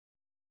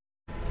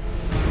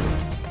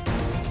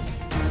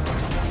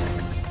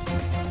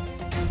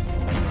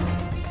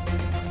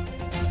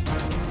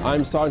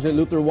I'm Sergeant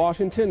Luther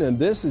Washington, and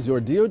this is your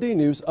DoD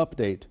News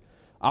Update.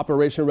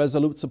 Operation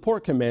Resolute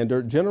Support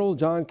Commander General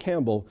John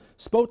Campbell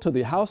spoke to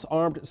the House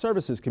Armed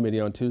Services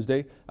Committee on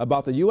Tuesday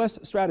about the U.S.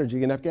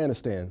 strategy in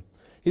Afghanistan.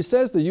 He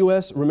says the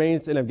U.S.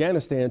 remains in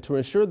Afghanistan to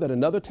ensure that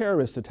another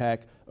terrorist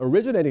attack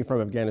originating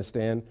from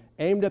Afghanistan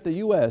aimed at the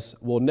U.S.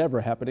 will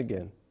never happen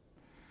again.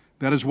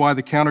 That is why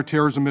the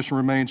counterterrorism mission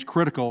remains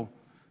critical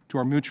to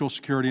our mutual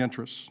security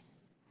interests.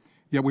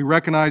 Yet we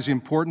recognize the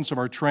importance of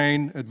our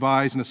train,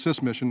 advise, and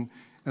assist mission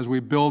as we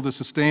build a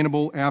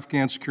sustainable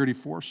Afghan security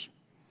force,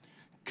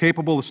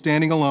 capable of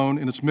standing alone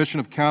in its mission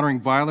of countering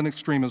violent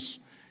extremists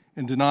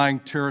and denying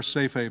terrorist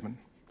safe haven.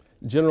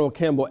 General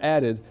Campbell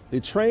added,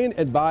 the train,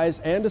 advise,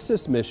 and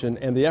assist mission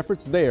and the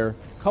efforts there,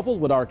 coupled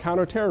with our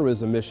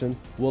counterterrorism mission,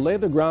 will lay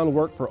the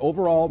groundwork for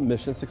overall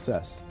mission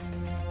success.